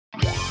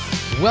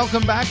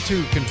Welcome back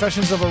to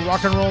Confessions of a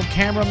Rock and Roll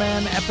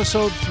Cameraman,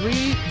 Episode 3,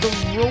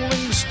 The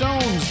Rolling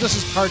Stones. This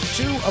is part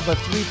 2 of a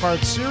 3-part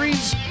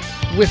series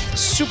with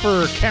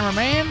super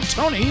cameraman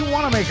Tony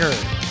Wanamaker.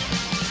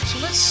 So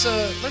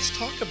let's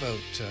talk about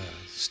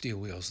Steel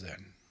Wheels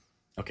then.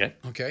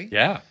 Okay.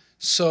 Yeah.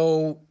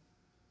 So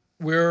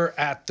we're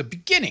at the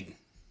beginning,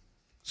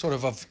 sort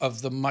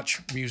of the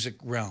Much Music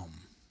realm.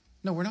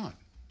 No, we're not.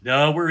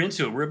 No, we're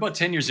into it. We're about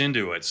 10 years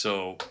into it,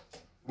 so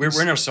we're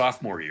in our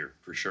sophomore year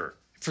for sure.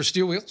 For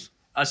Steel Wheels?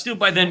 Still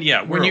by then,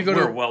 yeah. We're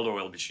a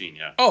well-oiled machine,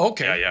 yeah. Oh,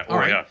 okay. Yeah. All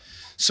right. Yeah.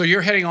 So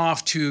you're heading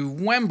off to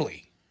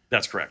Wembley.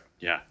 That's correct.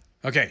 Yeah.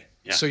 Okay.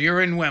 Yeah. So you're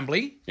in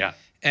Wembley. Yeah.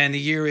 And the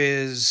year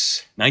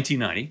is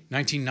 1990.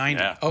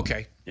 1990. Yeah.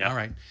 Okay. Yeah. All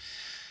right.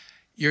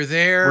 You're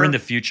there. We're in the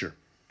future.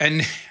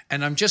 And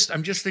I'm just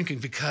thinking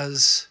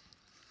because,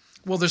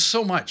 well, there's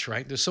so much,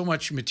 right? There's so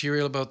much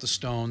material about the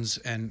Stones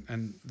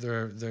and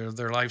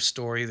their life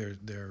story,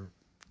 their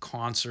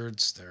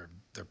concerts,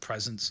 their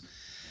presence.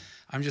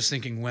 I'm just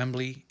thinking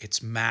Wembley.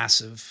 It's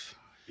massive.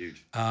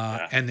 Huge.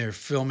 And they're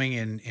filming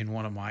in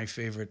one of my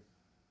favorite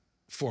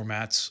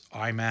formats,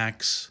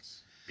 IMAX.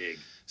 Big.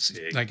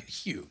 Like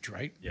huge,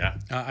 right?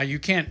 Yeah. You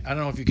can't. I don't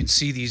know if you can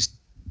see these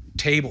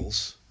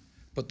tables,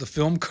 but the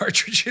film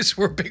cartridges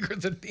were bigger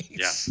than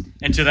these. Yeah.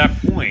 And to that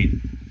point,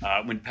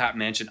 when Pat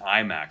mentioned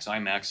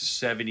IMAX is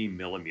 70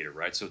 millimeter,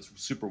 right? So it's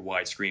super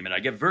widescreen. And I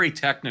get very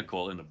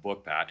technical in the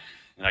book, Pat,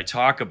 and I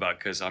talk about,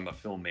 because I'm a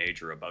film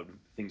major, about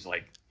things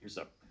like, here's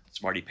a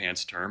smarty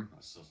pants term,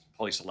 a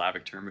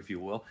polysyllabic term, if you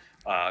will,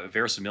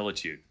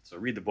 verisimilitude. So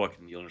read the book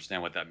and you'll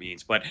understand what that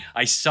means. But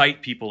I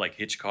cite people like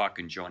Hitchcock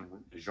and Jean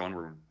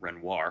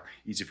Renoir,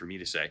 easy for me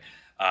to say,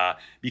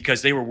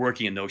 because they were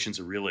working in notions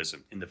of realism.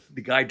 And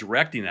the guy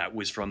directing that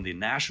was from the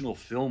National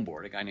Film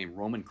Board, a guy named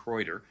Roman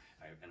Kreuter.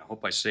 And I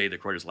hope I say the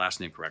Kreuter's last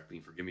name correctly.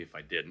 Forgive me if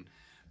I didn't.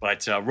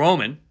 But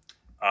Roman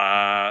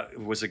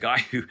was a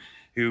guy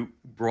who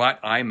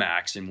brought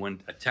IMAX and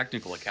won a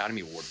Technical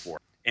Academy Award for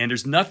it. And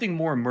there's nothing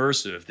more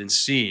immersive than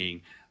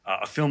seeing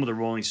a film of the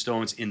Rolling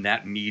Stones in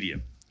that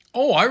medium.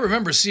 Oh, I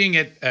remember seeing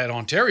it at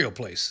Ontario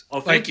Place.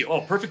 Oh, thank you.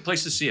 Oh, perfect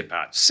place to see it,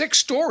 Pat. 6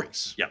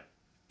 stories. Yeah.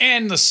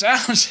 And the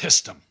sound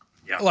system.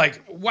 Yeah.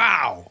 Like,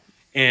 wow.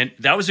 And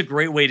that was a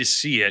great way to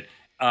see it.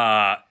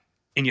 And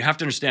you have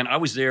to understand, I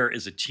was there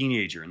as a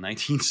teenager in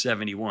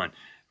 1971,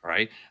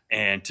 right?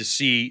 And to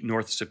see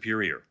North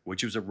Superior,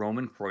 which was a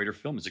Roman Kreuter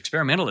film. It was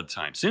experimental at the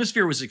time.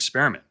 Cinesphere was an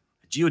experiment.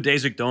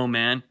 Geodesic dome,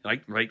 man,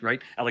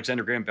 right?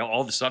 Alexander Graham Bell,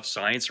 all the stuff,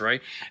 science,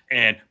 right?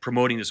 And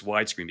promoting this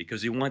widescreen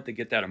because they want to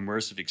get that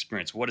immersive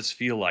experience. What does it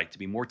feel like to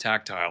be more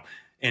tactile?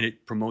 And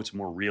it promotes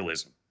more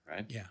realism,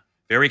 right? Yeah.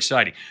 Very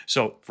exciting.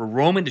 So for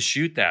Roman to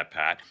shoot that,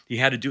 Pat, he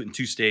had to do it in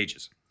 2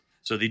 stages.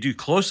 So they do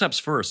close-ups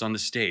first on the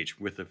stage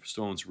with the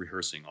Stones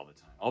rehearsing all the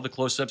time. All the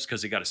close-ups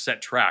because they got a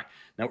set track.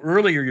 Now,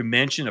 earlier you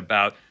mentioned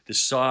about the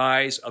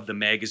size of the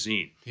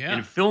magazine. Yeah.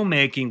 In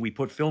filmmaking, we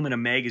put film in a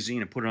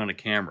magazine and put it on a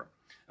camera.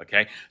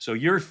 Okay, so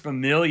you're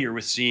familiar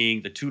with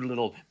seeing the 2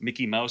 little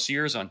Mickey Mouse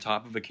ears on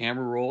top of a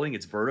camera rolling.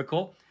 It's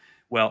vertical.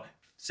 Well,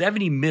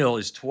 70 mil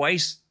is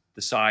twice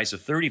the size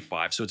of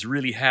 35, so it's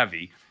really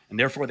heavy, and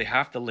therefore they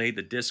have to lay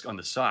the disc on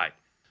the side.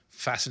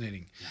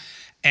 Fascinating.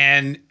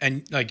 Yeah.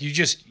 And like you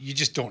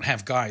just don't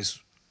have guys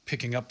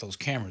picking up those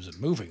cameras and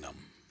moving them.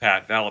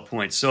 Pat, valid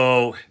point.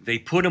 So they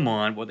put them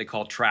on what they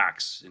call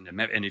tracks. And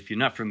if you're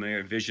not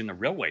familiar, envision a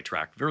railway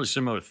track, very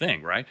similar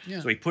thing, right? Yeah.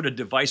 So we put a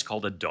device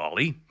called a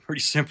dolly,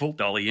 pretty simple,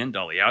 dolly in,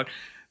 dolly out.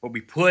 But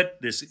we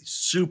put this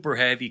super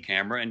heavy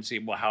camera and say,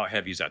 well, how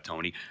heavy is that,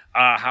 Tony?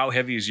 How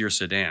heavy is your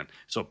sedan?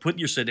 So put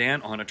your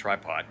sedan on a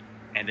tripod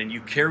and then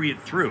you carry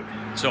it through.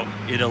 So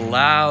it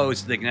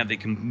allows, they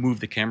can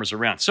move the cameras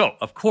around. So,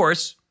 of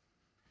course,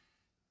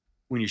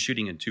 when you're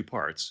shooting in 2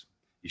 parts,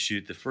 you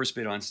shoot the first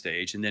bit on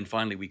stage, and then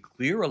finally we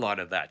clear a lot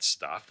of that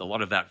stuff, a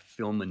lot of that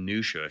film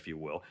minutia, if you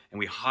will, and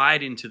we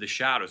hide into the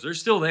shadows. They're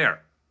still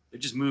there. They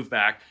just move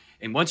back,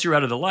 and once you're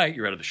out of the light,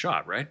 you're out of the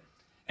shot, right?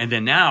 And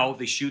then now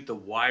they shoot the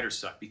wider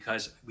stuff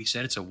because we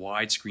said it's a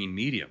widescreen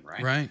medium,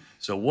 right? Right.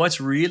 So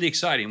what's really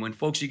exciting when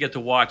folks you get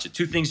to watch it,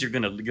 2 things you're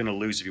gonna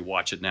lose if you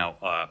watch it now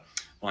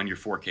on your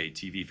 4K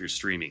TV if you're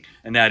streaming,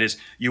 and that is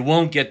you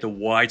won't get the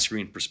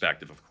widescreen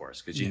perspective, of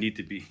course, because you need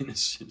to be in a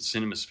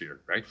cinema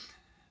sphere, right?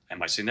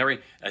 Am I saying that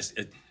right? As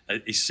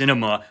a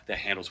cinema that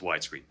handles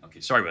widescreen. Okay,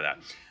 sorry about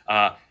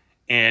that.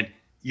 And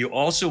you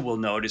also will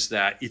notice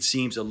that it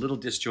seems a little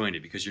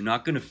disjointed because you're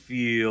not going to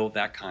feel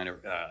that kind of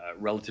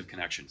relative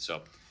connection.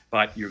 So,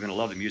 but you're going to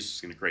love the music.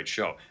 It's going to be a great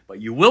show. But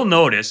you will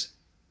notice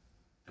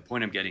the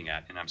point I'm getting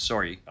at, and I'm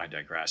sorry I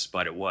digress,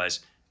 but it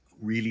was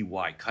really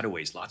wide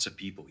cutaways, lots of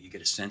people. You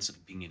get a sense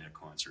of being in a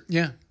concert.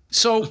 Yeah.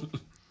 So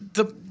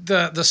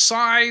the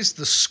size,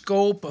 the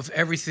scope of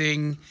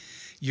everything,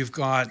 you've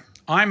got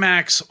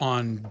IMAX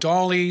on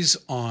dollies,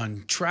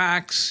 on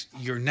tracks.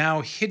 You're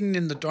now hidden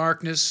in the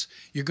darkness.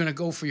 You're going to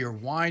go for your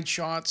wide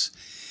shots.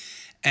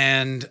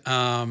 And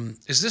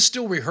is this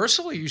still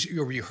rehearsal?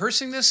 You're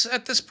rehearsing this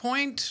at this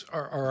point?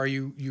 Or are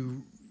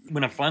you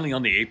when I'm finally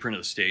on the apron of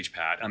the stage,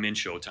 Pat, I'm in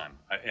showtime.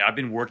 I've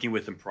been working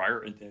with them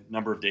a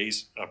number of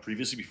days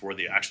previously before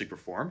they actually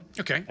performed.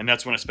 Okay. And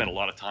that's when I spent a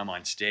lot of time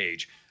on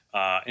stage,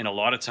 and a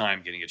lot of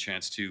time getting a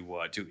chance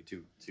to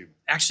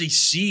actually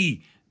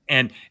see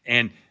and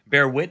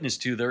bear witness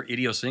to their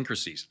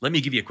idiosyncrasies. Let me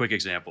give you a quick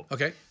example.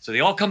 Okay. So they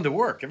all come to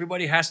work.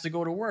 Everybody has to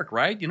go to work,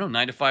 right?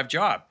 9-to-5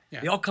 job.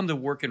 Yeah. They all come to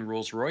work in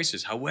Rolls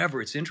Royces.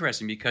 However, it's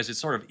interesting because it's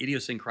sort of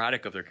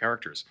idiosyncratic of their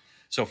characters.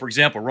 So, for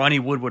example, Ronnie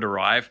Wood would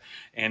arrive,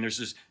 and there's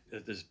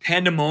this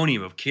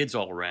pandemonium of kids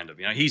all around him.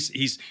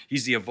 He's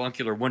the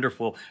avuncular,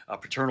 wonderful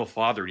paternal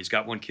father, and he's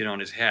got one kid on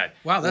his head.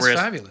 Wow, that's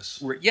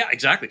fabulous. Yeah,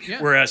 exactly. Yeah.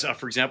 Whereas,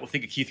 for example,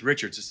 think of Keith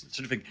Richards, this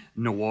sort of a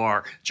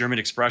noir German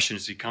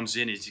expressionist. He comes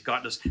in, and he's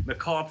got this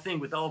macabre thing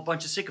with all a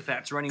bunch of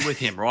sycophants running with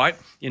him, right?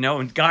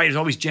 And guy is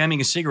always jamming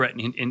a cigarette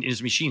in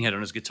his machine head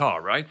on his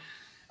guitar, right?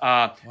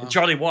 Wow. And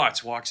Charlie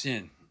Watts walks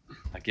in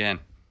again.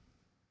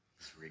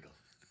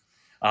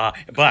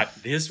 But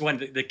this one,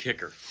 the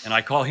kicker, and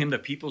I call him the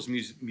people's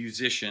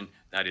musician,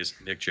 that is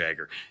Mick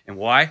Jagger. And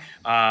why?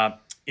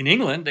 In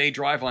England, they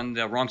drive on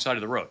the wrong side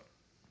of the road.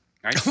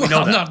 Right? We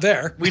know that. Not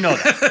there. We know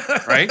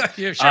that, right?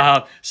 Yeah,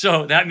 sure.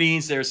 So that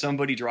means there's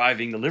somebody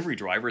driving, the livery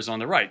driver is on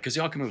the right, because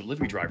they all come with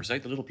livery drivers,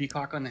 right? The little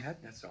peacock on the head,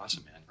 that's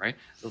awesome, man, right?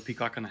 Little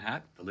peacock on the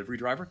hat, the livery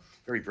driver,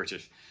 very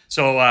British.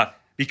 So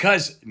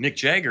because Mick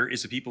Jagger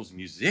is the people's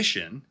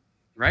musician,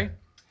 right?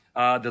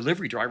 The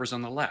livery driver's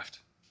on the left.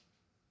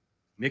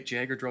 Mick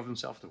Jagger drove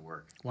himself to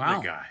work. Wow.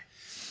 What a guy.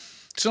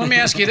 So let me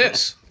ask you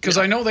this, because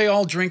I know they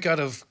all drink out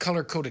of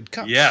color-coded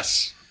cups.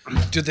 Yes.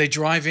 Did they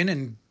drive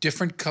in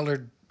different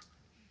colored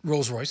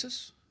Rolls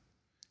Royces?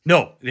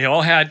 No, they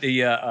all had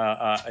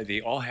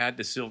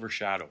the silver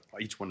shadow,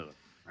 each one of them.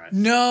 Right?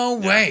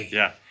 No way.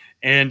 Yeah.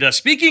 And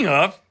speaking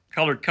of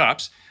colored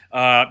cups,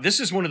 this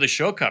is one of the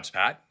show cups,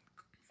 Pat.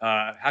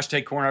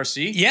 Hashtag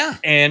CORNRC. Yeah.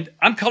 And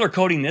I'm color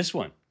coding this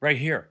one right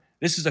here.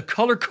 This is a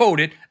color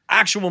coded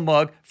actual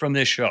mug from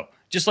this show,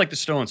 just like the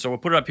Stones. So we'll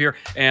put it up here,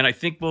 and I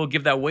think we'll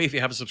give that away if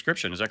you have a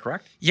subscription. Is that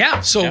correct?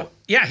 Yeah. So,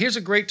 yeah, here's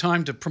a great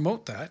time to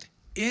promote that.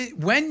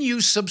 When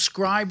you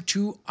subscribe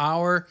to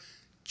our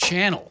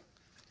channel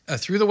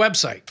through the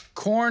website,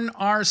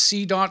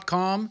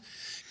 cornrc.com,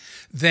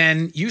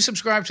 then you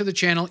subscribe to the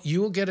channel,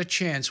 you will get a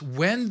chance.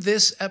 When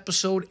this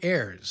episode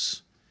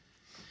airs,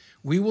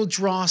 we will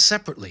draw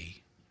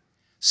separately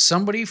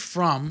somebody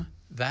from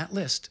that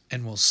list,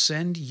 and we'll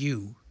send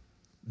you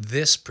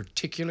this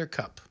particular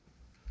cup.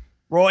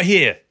 Right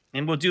here.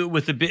 And we'll do it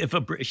with a bit of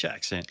a British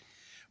accent.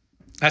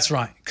 That's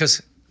right,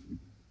 because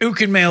who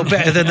can mail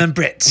better than the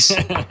Brits?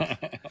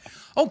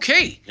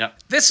 Okay. Yep.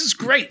 This is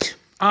great.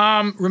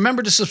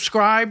 Remember to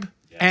subscribe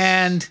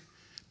and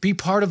be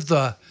part of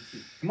the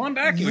Come on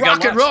back.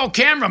 rock and roll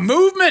camera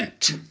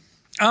movement.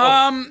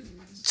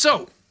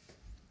 So,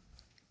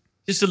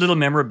 just a little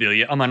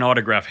memorabilia. I'm an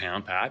autograph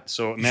hound, Pat.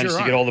 So I managed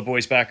to get are. all the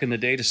boys back in the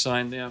day to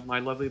sign my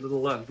lovely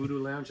little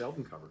Voodoo Lounge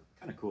album cover.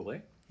 Kind of cool, eh?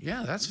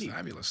 yeah, that's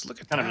fabulous.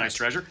 Look at that. Kind of a nice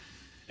treasure.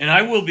 And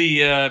I will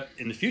be,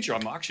 in the future,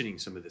 I'm auctioning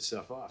some of this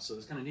stuff off. So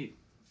that's kind of neat.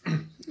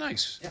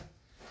 Nice. Yeah.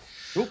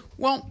 Cool.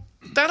 Well,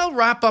 that'll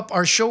wrap up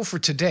our show for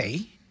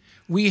today.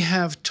 We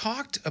have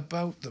talked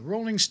about the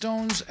Rolling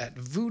Stones at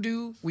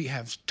Voodoo. We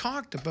have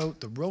talked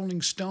about the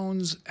Rolling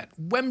Stones at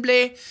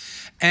Wembley.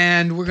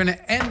 And we're going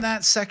to end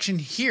that section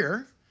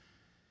here.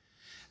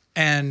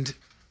 And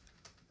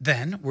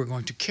then we're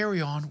going to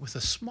carry on with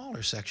a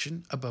smaller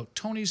section about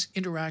Tony's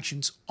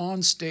interactions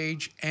on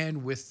stage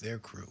and with their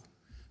crew.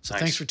 So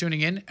Nice. Thanks for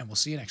tuning in, and we'll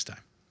see you next time.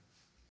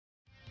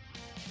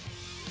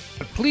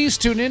 Please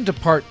tune in to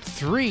part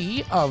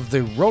 3 of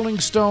the Rolling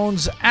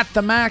Stones at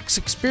the Max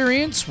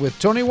experience with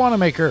Tony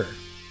Wanamaker.